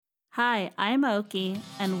Hi, I'm Oki,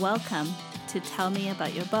 and welcome to Tell Me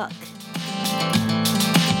About Your Book.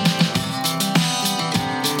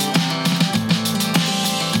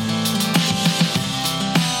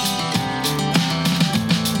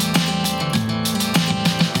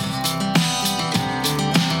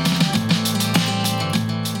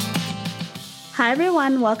 Hi,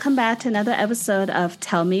 everyone. Welcome back to another episode of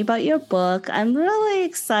Tell Me About Your Book. I'm really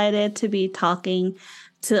excited to be talking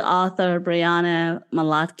to author Brianna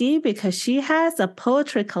Malotke because she has a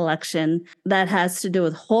poetry collection that has to do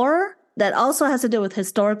with horror, that also has to do with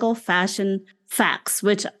historical fashion facts,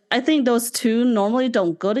 which I think those two normally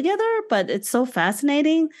don't go together, but it's so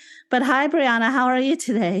fascinating. But hi, Brianna, how are you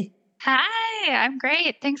today? Hi, I'm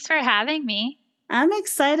great. Thanks for having me. I'm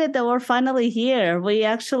excited that we're finally here. We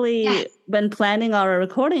actually Yes. been planning our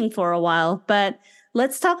recording for a while, but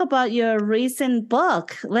let's talk about your recent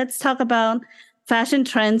book. Let's talk about Fashion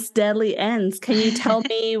Trends, Deadly Ends. Can you tell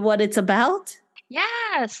me what it's about?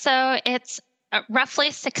 Yeah, so it's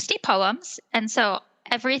roughly 60 poems. And so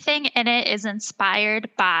everything in it is inspired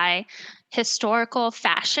by historical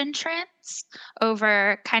fashion trends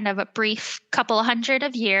over kind of a brief couple hundred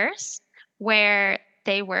of years where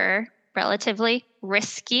they were relatively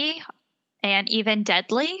risky and even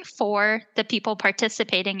deadly for the people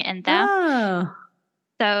participating in them. Oh,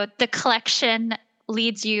 So the collection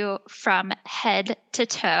leads you from head to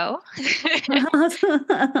toe.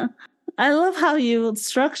 I love how you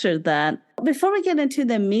structured that. Before we get into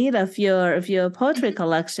the meat of your poetry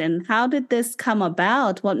collection, how did this come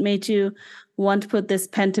about? What made you want to put this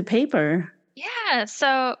pen to paper? Yeah,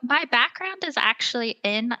 so my background is actually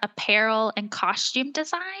in apparel and costume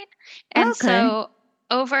design. And Okay. so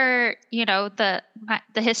over, the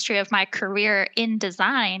history of my career in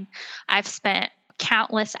design, I've spent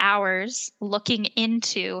countless hours looking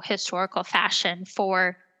into historical fashion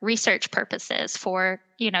for research purposes, for,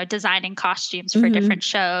 designing costumes for Mm-hmm. different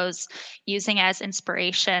shows, using as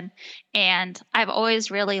inspiration. And I've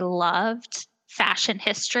always really loved fashion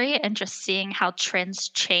history and just seeing how trends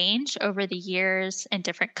change over the years in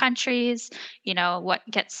different countries, what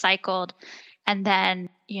gets cycled. And then,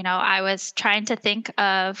 I was trying to think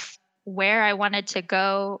of where I wanted to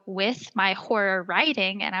go with my horror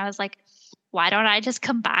writing. And I was like, why don't I just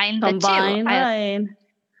combine the two? Combine, right.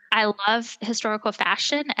 I love historical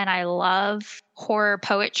fashion and I love horror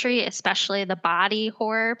poetry, especially the body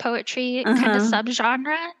horror poetry kind of Uh-huh.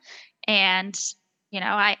 subgenre. And,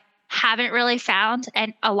 I haven't really found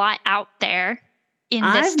a lot out there in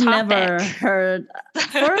this I've never topic. heard,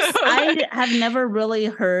 first, I have never really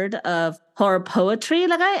heard of horror poetry.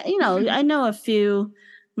 Like Mhm. I know a few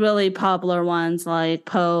really popular ones like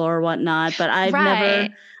Poe or whatnot, but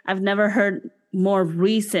Right. I've never heard more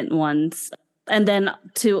recent ones. And then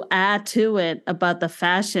to add to it about the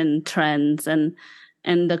fashion trends and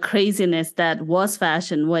the craziness that was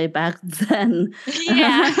fashion way back then.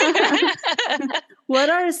 Yeah. What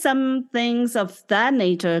are some things of that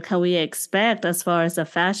nature can we expect as far as the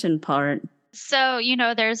fashion part? So,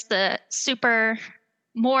 there's the super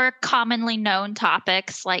more commonly known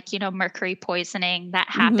topics like, mercury poisoning that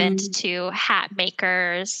happened Hmm. to hat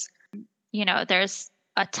makers. There's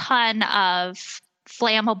a ton of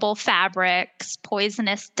flammable fabrics,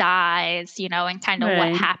 poisonous dyes, and kind of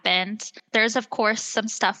what Right. happened. There's, of course, some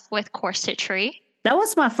stuff with corsetry. That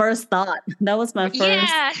was my first thought. That was my first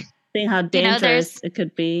Yeah. thing, how dangerous There's, it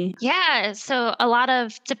could be. yeah. So a lot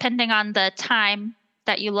of, depending on the time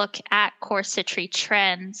that you look at corsetry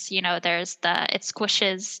trends, it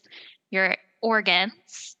squishes your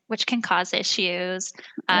organs, which can cause issues.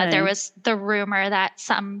 There Right. was the rumor that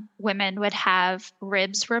some women would have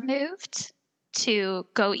ribs removed to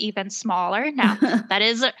go even smaller. Now, that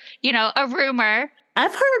is, a rumor.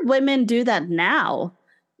 I've heard women do that now,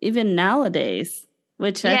 even nowadays,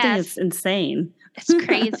 which I think is Yes, insane. it's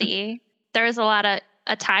crazy. There was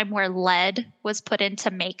a time where lead was put into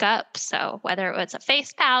makeup. So whether it was a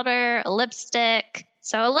face powder, a lipstick,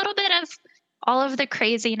 so a little bit of all of the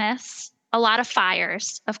craziness, a lot of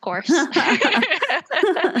fires, of course.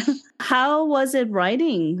 How was it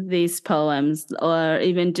writing these poems or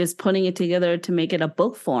even just putting it together to make it a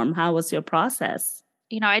book form? How was your process?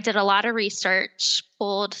 I did a lot of research,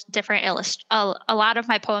 pulled different a lot of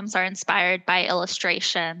my poems are inspired by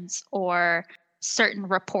illustrations or certain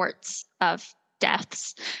reports of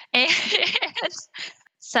deaths. And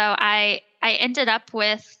so I ended up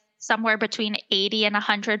with somewhere between 80 and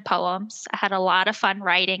 100 poems. I had a lot of fun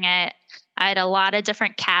writing it. I had a lot of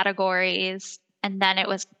different categories. And then it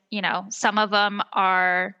was, some of them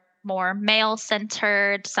are more male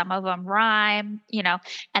centered, some of them rhyme,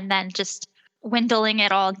 and then just dwindling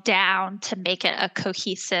it all down to make it a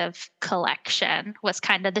cohesive collection was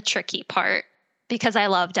kind of the tricky part because I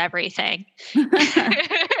loved everything.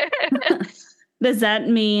 Does that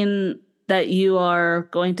mean that you are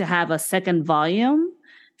going to have a second volume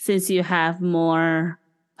since you have more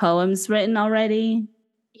poems written already?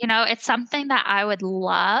 It's something that I would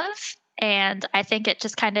love. And I think it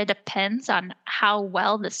just kind of depends on how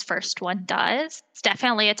well this first one does. It's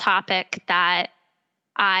definitely a topic that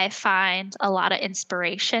I find a lot of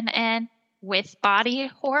inspiration in with body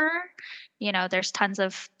horror. There's tons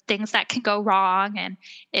of things that can go wrong. And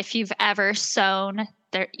if you've ever sewn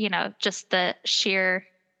there, just the sheer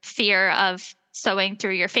fear of sewing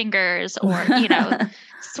through your fingers or,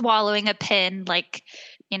 swallowing a pin,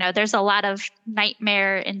 there's a lot of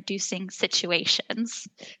nightmare inducing situations.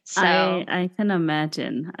 So I can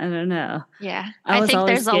imagine. I don't know. yeah, I was think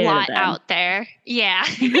always there's a scared of lot them. out there. Yeah.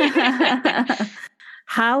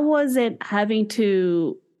 How was it having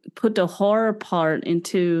to put the horror part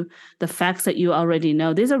into the facts that you already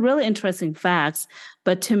know? These are really interesting facts,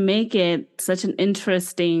 but to make it such an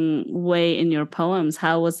interesting way in your poems,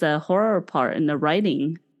 how was the horror part in the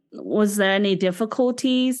writing? Was there any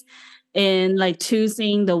difficulties in like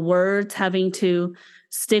choosing the words, having to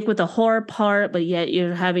stick with the horror part, but yet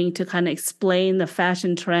you're having to kind of explain the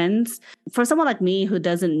fashion trends? For someone like me who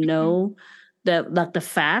doesn't know the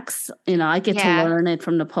facts, I get to Yeah. learn it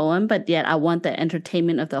from the poem, but yet I want the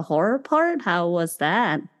entertainment of the horror part. How was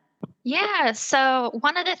that? Yeah. So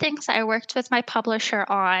one of the things I worked with my publisher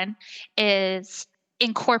on is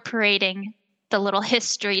incorporating the little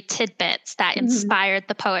history tidbits that inspired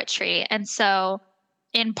the poetry. And so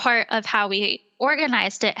in part of how we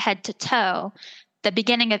organized it head to toe, the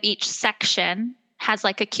beginning of each section has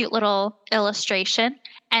like a cute little illustration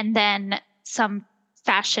and then some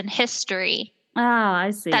fashion history. Oh, I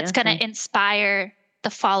see. That's going to inspire the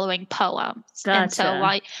following poems. Gotcha. And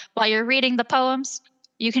so while you're reading the poems,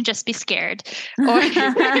 you can just be scared. But,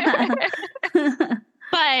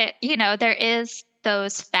 there is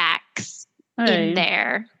those facts in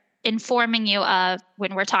there informing you of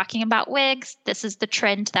when we're talking about wigs, this is the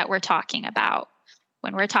trend that we're talking about.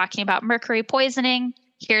 When we're talking about mercury poisoning,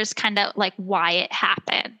 here's kind of like why it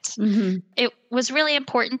happened. Mm-hmm. It was really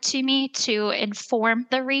important to me to inform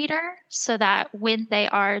the reader so that when they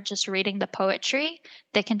are just reading the poetry,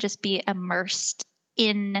 they can just be immersed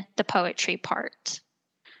in the poetry part.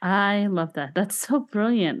 I love that. That's so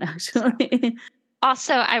brilliant, actually.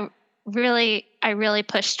 Also, I really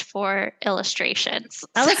pushed for illustrations.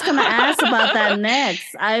 I was going to ask about that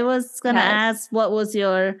next. I was going to ask what was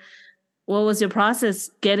your process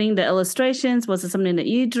getting the illustrations? Was it something that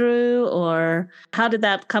you drew, or how did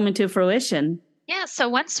that come into fruition? Yeah, so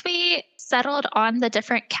once we settled on the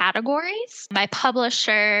different categories, my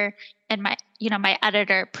publisher and my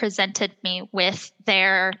editor presented me with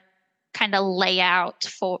their kind of layout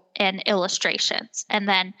and illustrations. And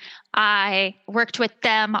then I worked with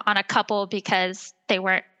them on a couple because they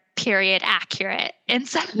weren't period accurate. And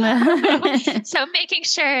so, so making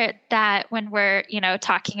sure that when we're,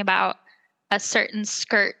 talking about a certain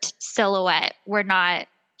skirt silhouette, we're not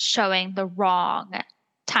showing the wrong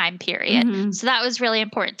time period. Mm-hmm. So that was really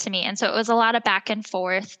important to me. And so it was a lot of back and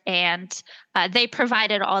forth, and they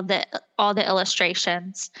provided all the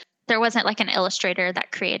illustrations. There wasn't like an illustrator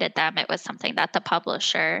that created them. It was something that the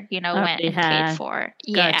publisher, went and paid for.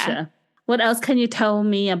 Gotcha. Yeah. What else can you tell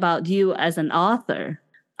me about you as an author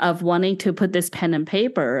of wanting to put this pen and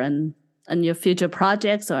paper and your future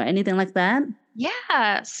projects or anything like that?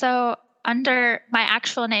 Yeah. So under my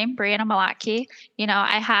actual name, Brianna Malotke,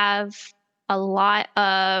 I have a lot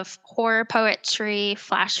of horror poetry,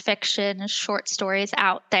 flash fiction, short stories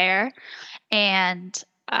out there. And,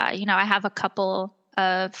 I have a couple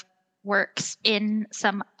of works in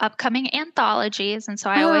some upcoming anthologies. And so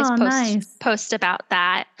I always post about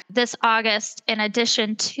that. This August, in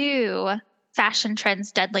addition to Fashion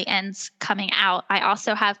Trends, Deadly Ends coming out, I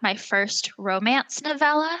also have my first romance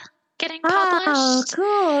novella getting published. Oh,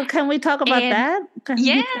 cool. Can we talk about that?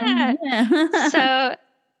 Yeah.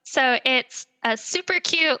 So it's a super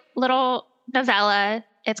cute little novella.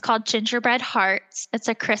 It's called Gingerbread Hearts. It's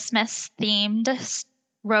a Christmas themed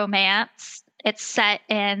romance. It's set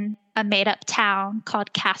in a made up town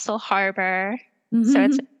called Castle Harbor. Mm-hmm. So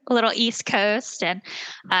it's a little East Coast, and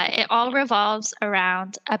it all revolves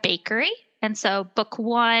around a bakery. And so book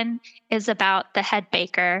 1 is about the head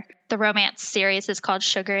baker. The romance series is called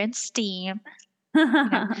Sugar and Steam.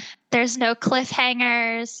 There's no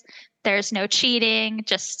cliffhangers. There's no cheating,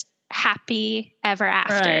 just happy ever Right.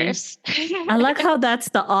 afters. I like how that's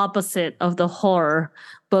the opposite of the horror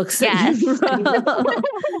books that you Yes. wrote.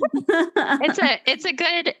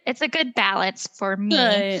 It's a good balance for me,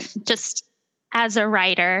 Right. just as a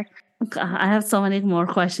writer. God, I have so many more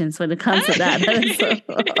questions when it comes to that. That is so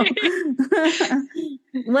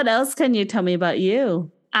cool. What else can you tell me about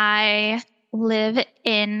you? I live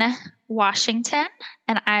in Washington,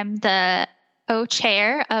 and I'm the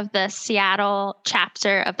co-chair of the Seattle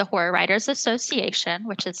chapter of the Horror Writers Association,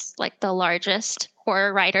 which is like the largest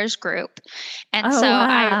horror writers group. And Oh, so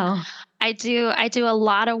wow. I do a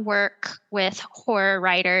lot of work with horror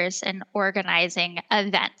writers and organizing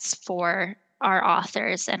events for our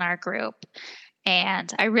authors in our group.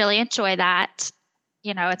 And I really enjoy that.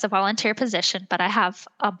 You know, it's a volunteer position, but I have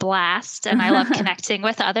a blast and I love connecting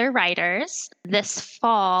with other writers. This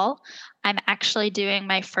fall, I'm actually doing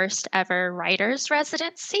my first ever writer's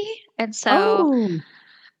residency. And so Oh,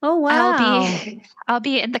 oh, I'll wow.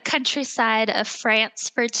 be in the countryside of France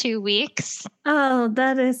for 2 weeks, Oh,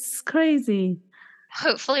 that is crazy.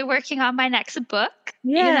 hopefully working on my next book,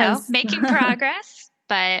 you know, Yes. making progress,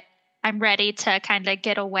 but I'm ready to kind of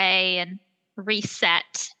get away and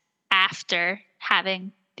reset after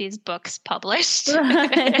having these books published.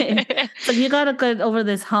 Right. So you gotta get over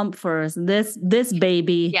this hump first, this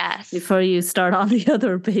baby, Yes, before you start on the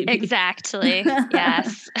other baby. exactly.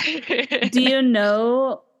 Yes. Do you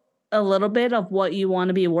know a little bit of what you want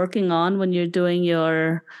to be working on when you're doing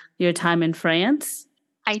your time in France?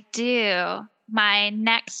 I do. My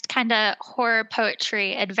next kind of horror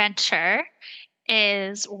poetry adventure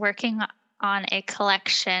is working on a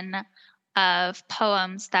collection of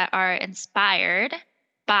poems that are inspired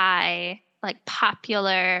by like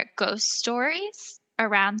popular ghost stories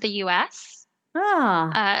around the US.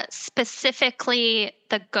 Ah. Specifically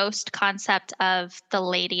the ghost concept of the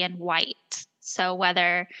lady in white. So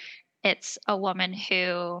whether it's a woman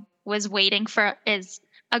who is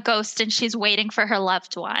a ghost and she's waiting for her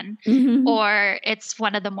loved one, Mhm. or it's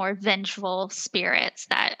one of the more vengeful spirits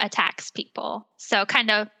that attacks people. So kind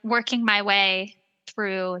of working my way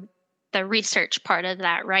through the research part of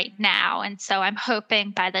that right now. And so I'm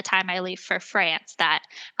hoping by the time I leave for France that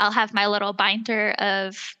I'll have my little binder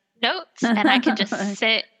of notes and I can just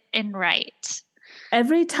sit and write.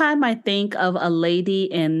 Every time I think of a lady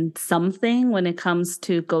in something when it comes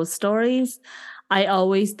to ghost stories, I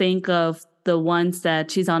always think of the ones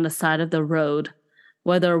that she's on the side of the road,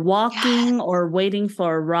 whether Yes. walking or waiting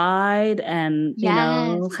for a ride and,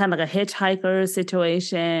 Yes. kind of like a hitchhiker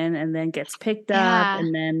situation and then gets picked up Yeah.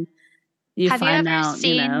 and then you Have you find ever out.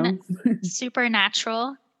 seen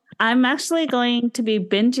Supernatural? I'm actually going to be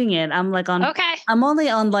binging it. Okay. I'm only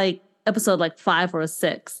on like episode like 5 or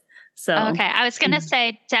 6. So, Okay. I was going to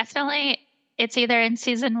say definitely it's either in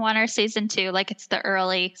season 1 or season 2, like it's the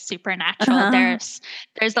early Supernatural. uh-huh.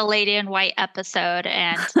 There's the Lady in White episode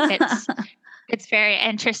and it's very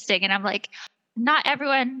interesting and I'm like not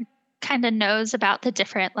everyone kind of knows about the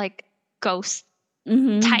different like ghost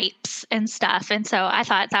Mhm. types and stuff. And so I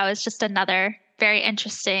thought that was just another very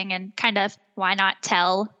interesting and kind of why not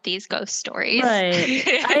tell these ghost stories Right.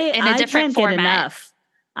 in a I different can't get format. enough.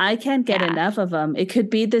 I can't get Yeah. enough of them. It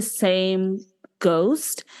could be the same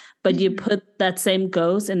ghost, but you Mhm. put that same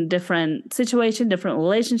ghost in a different situation, different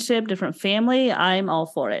relationship, different family. I'm all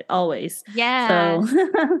for it, always. Yeah.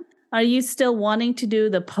 So, are you still wanting to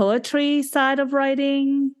do the poetry side of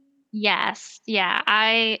writing? Yes. Yeah.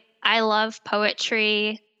 I love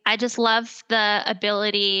poetry. I just love the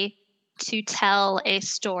ability to tell a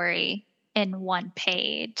story in one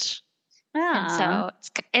page. And Ah.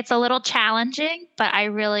 so it's a little challenging, but I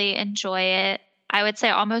really enjoy it. I would say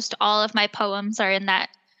almost all of my poems are in that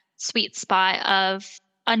sweet spot of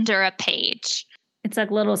under a page. It's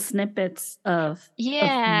like little snippets of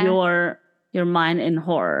Yeah. your mind in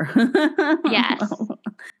horror. Yes.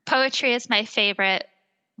 Poetry is my favorite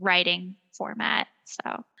writing format.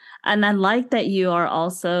 So And I like that you are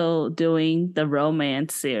also doing the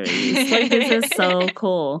romance series. Like this is so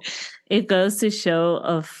cool. It goes to show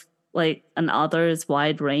of like an author's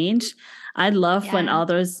wide range. I love when yeah.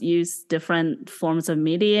 authors use different forms of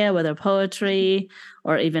media, whether Mhm. poetry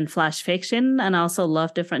or even flash fiction, and I also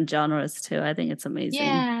love different genres too. I think it's amazing.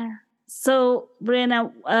 Yeah. So,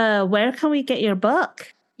 Brianna, where can we get your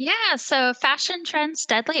book? Yeah, so Fashion Trends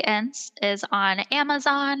Deadly Ends is on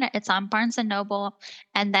Amazon, it's on Barnes and Noble,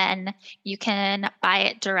 and then you can buy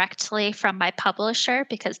it directly from my publisher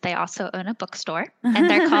because they also own a bookstore, and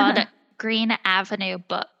they're called Green Avenue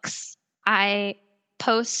Books. I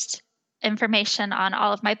post information on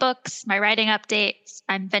all of my books, my writing updates.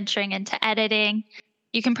 I'm venturing into editing.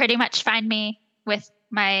 You can pretty much find me with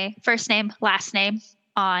my first name, last name,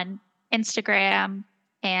 on Instagram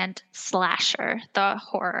and Slasher, the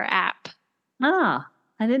horror app. Ah,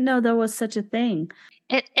 I didn't know there was such a thing.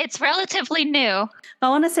 It's relatively new. I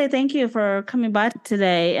want to say thank you for coming by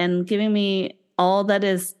today and giving me all that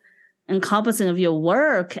is encompassing of your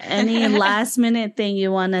work. Any last minute thing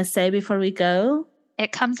you want to say before we go?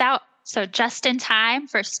 It comes out so just in time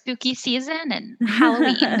for spooky season and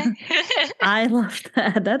Halloween. I love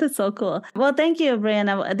that. That is so cool. Well, thank you,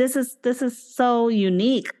 Brianna. This is so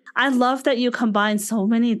unique. I love that you combine so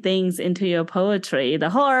many things into your poetry, the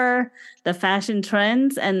horror, the fashion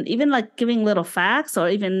trends, and even like giving little facts or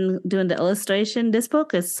even doing the illustration. This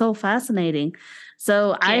book is so fascinating.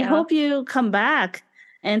 So I hope you come back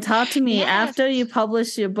and talk to me after you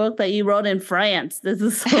publish your book that you wrote in France. This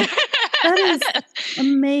is that is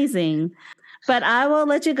amazing. But I will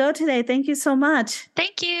let you go today. Thank you so much.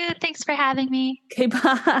 Thank you. Thanks for having me. Okay,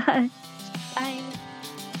 bye. Bye.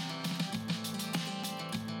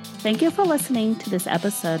 Thank you for listening to this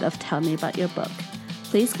episode of Tell Me About Your Book.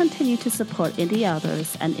 Please continue to support indie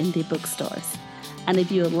authors and indie bookstores. And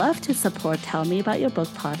if you would love to support Tell Me About Your Book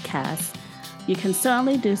podcast, you can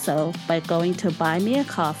certainly do so by going to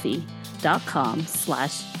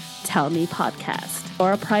buymeacoffee.com/tellmepodcast.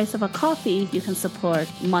 For a price of a coffee, you can support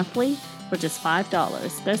monthly for just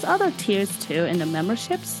 $5. There's other tiers too in the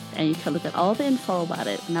memberships, and you can look at all the info about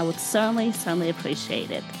it, and I would certainly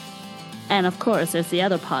appreciate it. And of course, there's the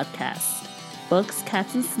other podcast, Books,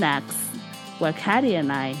 Cats, and Snacks, where Caddy and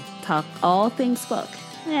I talk all things book,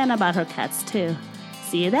 and about her cats too.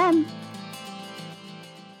 See you then!